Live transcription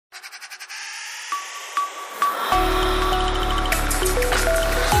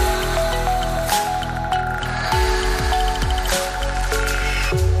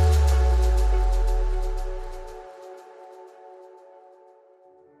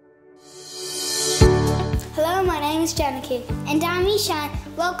name is Janaki. And I'm Eshaan.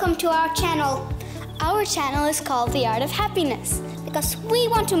 Welcome to our channel. Our channel is called The Art of Happiness Because we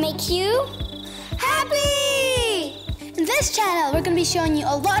want to make you happy! In this channel, we're going to be showing you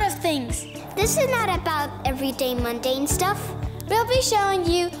a lot of things. This is not about everyday mundane stuff. We'll be showing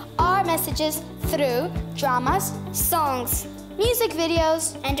you our messages through dramas, Songs, music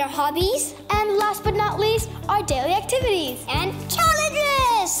videos, and our hobbies, and last but not least, our daily activities and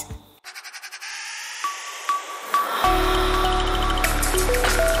challenges.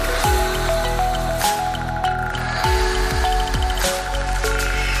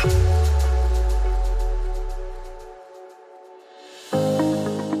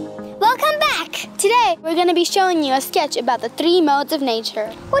 Welcome back! Today, we're going to be showing you a sketch about the 3 modes of nature.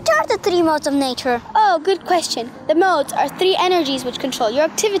 What are the 3 modes of nature? Oh, good question. The modes are 3 energies which control your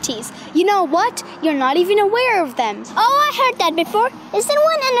activities. You know what? You're not even aware of them. Oh, I heard that before. Isn't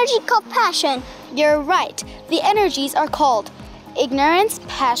one energy called passion? You're right. The energies are called ignorance,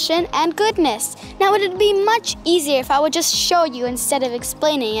 passion, and goodness. Now, it would be much easier if I would just show you instead of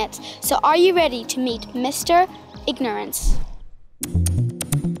explaining it. So, are you ready to meet Mr. Ignorance?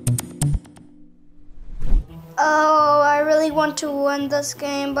 Oh, I really want to win this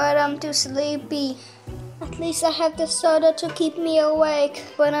game, but I'm too sleepy. At least I have the soda to keep me awake,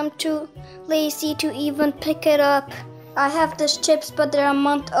 but I'm too lazy to even pick it up. I have these chips, but they're a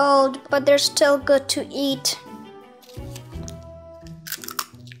month old, but they're still good to eat.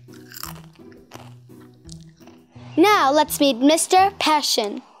 Now, let's meet Mr.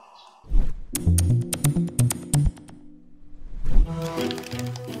 Passion.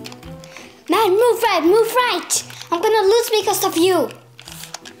 Man, move right, move right! I'm gonna lose because of you.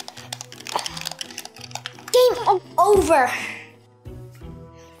 Game over.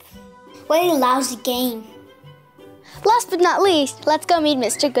 What a lousy game. Last but not least, let's go meet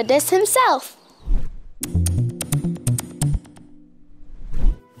Mr. Goodness himself.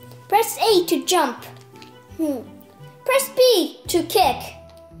 Press A to jump. Press B to kick.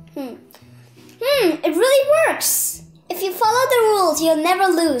 It really works. If you follow the rules, you'll never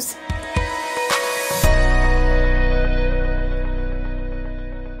lose.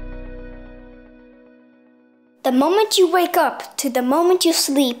 The moment you wake up to the moment you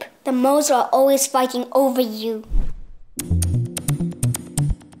sleep, the modes are always fighting over you.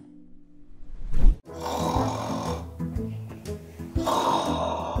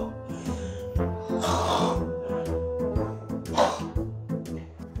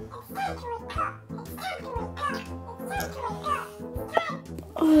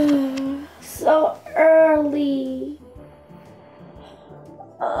 So early.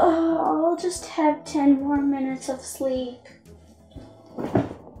 I'll just have 10 more minutes of sleep.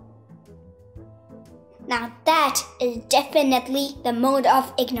 Now that is definitely the mode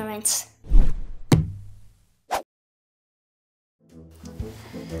of ignorance.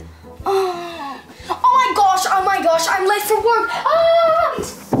 Oh my gosh, I'm late for work.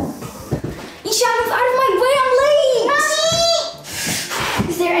 Eshaan, move out of my way, I'm late. Mommy!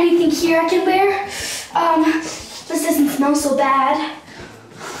 Is there anything here I can wear? This doesn't smell so bad.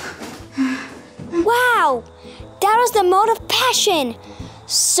 Wow, that was the mode of passion.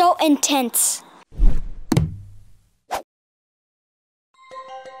 So intense.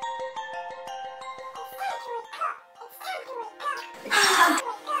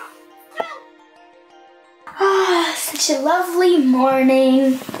 Such a lovely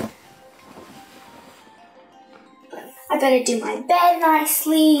morning. I better do my bed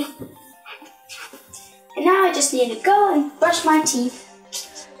nicely. And now I just need to go and brush my teeth.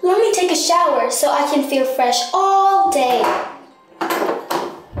 Let me take a shower so I can feel fresh all day.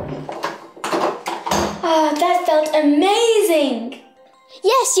 That felt amazing.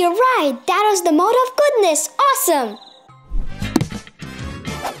 Yes, you're right. That was the mode of goodness. Awesome.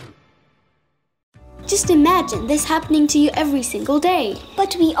 Just imagine this happening to you every single day.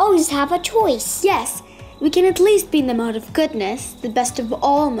 But we always have a choice. Yes, we can at least be in the mode of goodness, the best of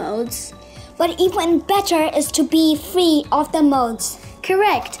all modes. But even better is to be free of the modes.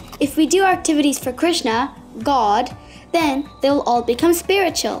 Correct. If we do activities for Krishna, God, then they'll all become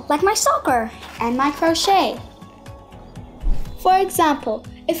spiritual. Like my soccer. And my crochet. For example,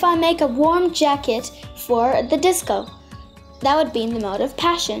 if I make a warm jacket for the disco, that would be in the mode of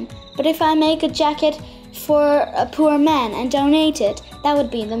passion. But if I make a jacket for a poor man and donate it, that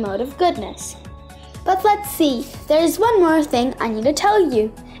would be in the mode of goodness. But let's see, there is one more thing I need to tell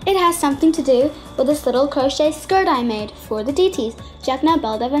you. It has something to do with this little crochet skirt I made for the deities, Jagna,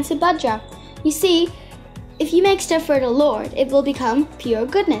 Baldev, and Subhadra. You see, if you make stuff for the Lord, it will become pure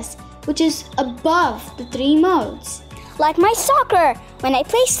goodness, which is above the 3 modes. like my soccer. When I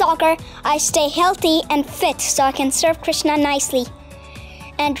play soccer, I stay healthy and fit so I can serve Krishna nicely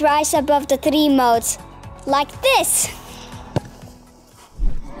and rise above the 3 modes, like this.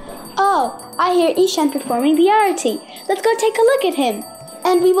 Oh, I hear Eshaan performing the arati. Let's go take a look at him.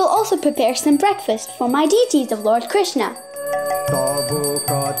 And we will also prepare some breakfast for my deities of Lord Krishna.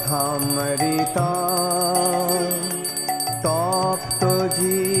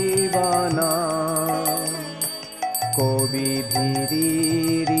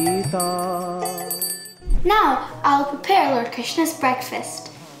 Now, I'll prepare Lord Krishna's breakfast.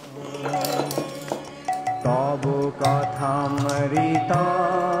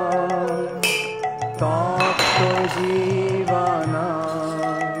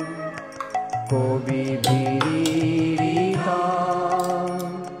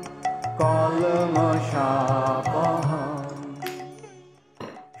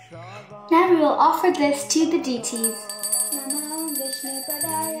 Now we will offer this to the deities.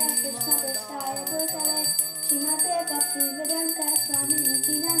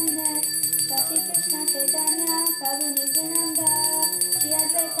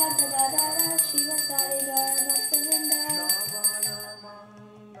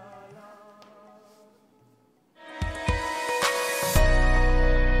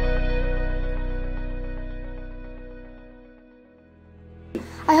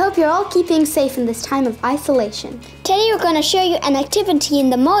 I hope you're all keeping safe in this time of isolation. Today we're going to show you an activity in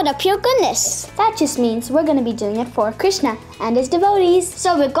the mode of pure goodness. That just means we're going to be doing it for Krishna and his devotees.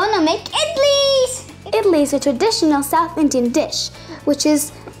 So we're going to make idlis. Idli is a traditional South Indian dish, which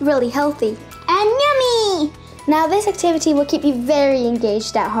is really healthy and yummy. Now this activity will keep you very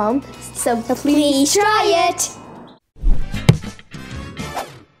engaged at home, so please try it.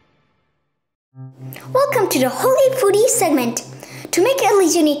 Welcome to the Holy Foodies segment. To make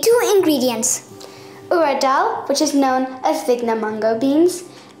idlis, you need 2 ingredients. Urad dal, which is known as Vigna mango beans,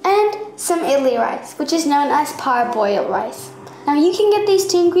 and some idli rice, which is known as parboiled rice. Now you can get these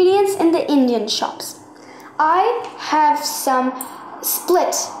 2 ingredients in the Indian shops. I have some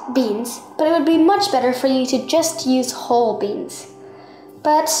split beans, but it would be much better for you to just use whole beans.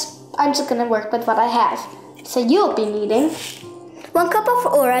 But I'm just going to work with what I have. So you'll be needing 1 cup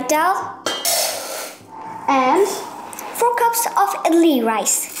of urad dal and 4 cups of idli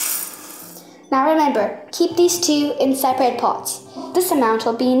rice. Now remember, keep these 2 in separate pots. This amount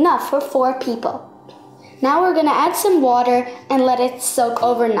will be enough for 4 people. Now we're going to add some water and let it soak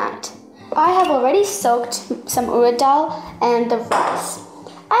overnight. I have already soaked some urad dal and the rice.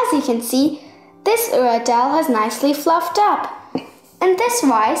 As you can see, this urad dal has nicely fluffed up. And this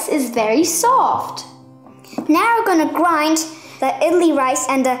rice is very soft. Now we're going to grind the idli rice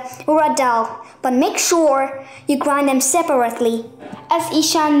and the urad dal. But make sure you grind them separately. As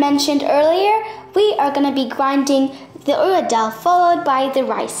Eshaan mentioned earlier, we are going to be grinding the urad dal followed by the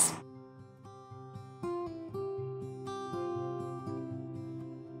rice.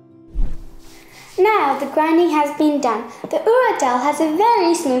 Now the grinding has been done. The urad dal has a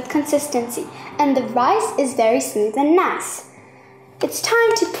very smooth consistency and the rice is very smooth and nice. It's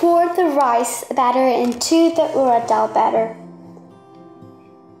time to pour the rice batter into the urad dal batter.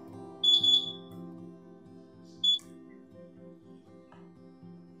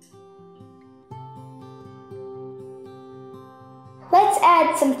 Let's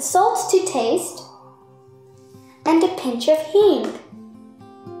add some salt to taste and a pinch of hing.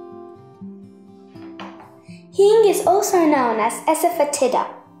 Hing is also known as asafoetida.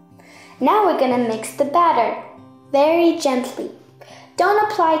 Now we're going to mix the batter very gently.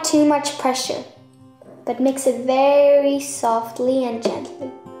 Don't apply too much pressure, but mix it very softly and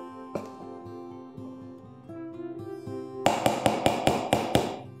gently.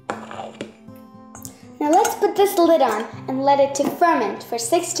 Now let's put this lid on and let it to ferment for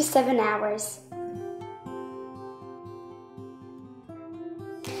 6 to 7 hours.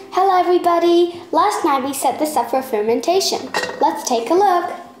 Hello everybody! Last night we set this up for fermentation. Let's take a look.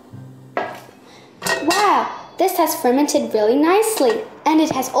 Wow! This has fermented really nicely and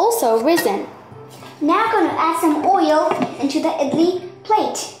it has also risen. Now I'm going to add some oil into the idli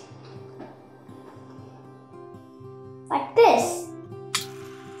plate. Like this.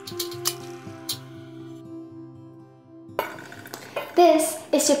 This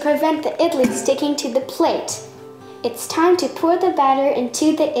is to prevent the idli sticking to the plate. It's time to pour the batter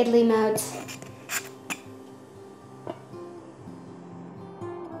into the idli modes.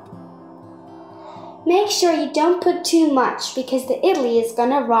 Make sure you don't put too much because the idli is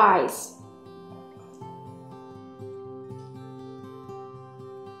gonna rise.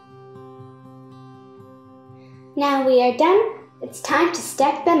 Now we are done. It's time to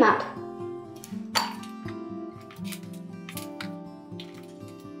stack them up.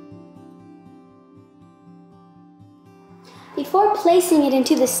 Before placing it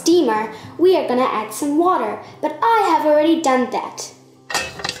into the steamer, we are gonna add some water, but I have already done that.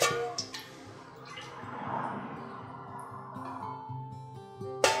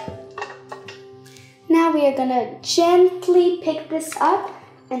 Now we are gonna gently pick this up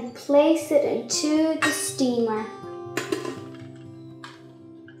and place it into the steamer.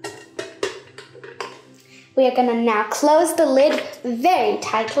 We are gonna now close the lid very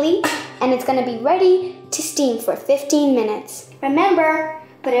tightly, and it's gonna be ready to steam for 15 minutes. Remember,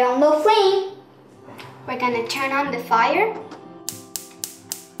 put it on low flame. We're gonna turn on the fire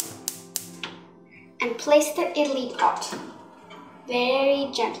and place the idli pot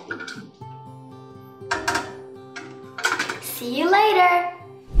very gently. See you later.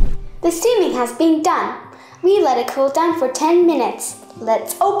 The steaming has been done. We let it cool down for 10 minutes.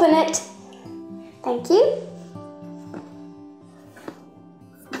 Let's open it. Thank you.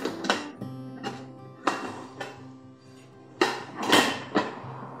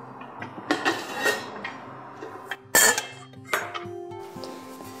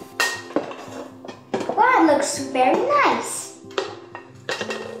 That looks very nice.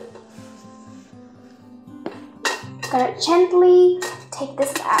 I'm gonna gently take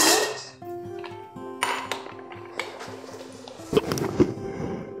this out.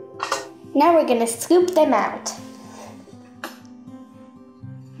 Now we're gonna scoop them out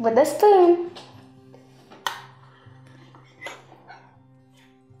with a spoon.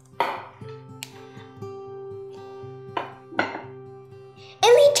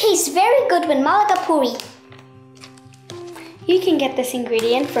 Idli tastes very good with malaga puri. You can get this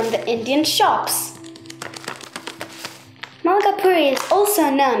ingredient from the Indian shops. Malaga puri is also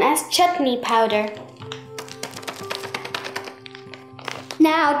known as chutney powder.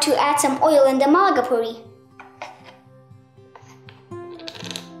 Now to add some oil in the malaga puri.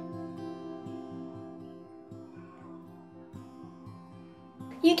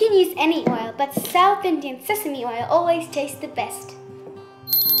 You can use any oil, but South Indian sesame oil always tastes the best.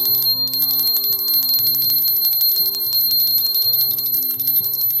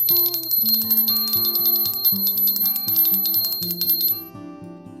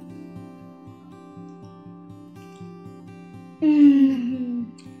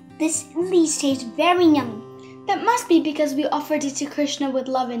 This idli tastes very yummy. That must be because we offered it to Krishna with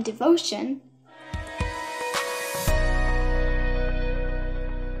love and devotion.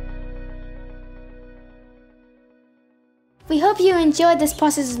 We hope you enjoyed this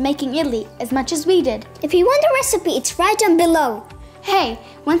process of making idli as much as we did. If you want the recipe, it's right down below. Hey,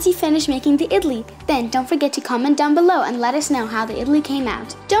 once you finish making the idli, then don't forget to comment down below and let us know how the idli came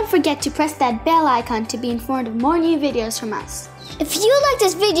out. Don't forget to press that bell icon to be informed of more new videos from us. If you like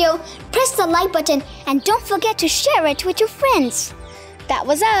this video, press the like button and don't forget to share it with your friends. That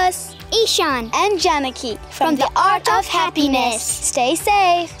was us, Eshaan and Janaki from the Art of Happiness. Stay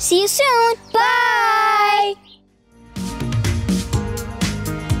safe. See you soon. Bye!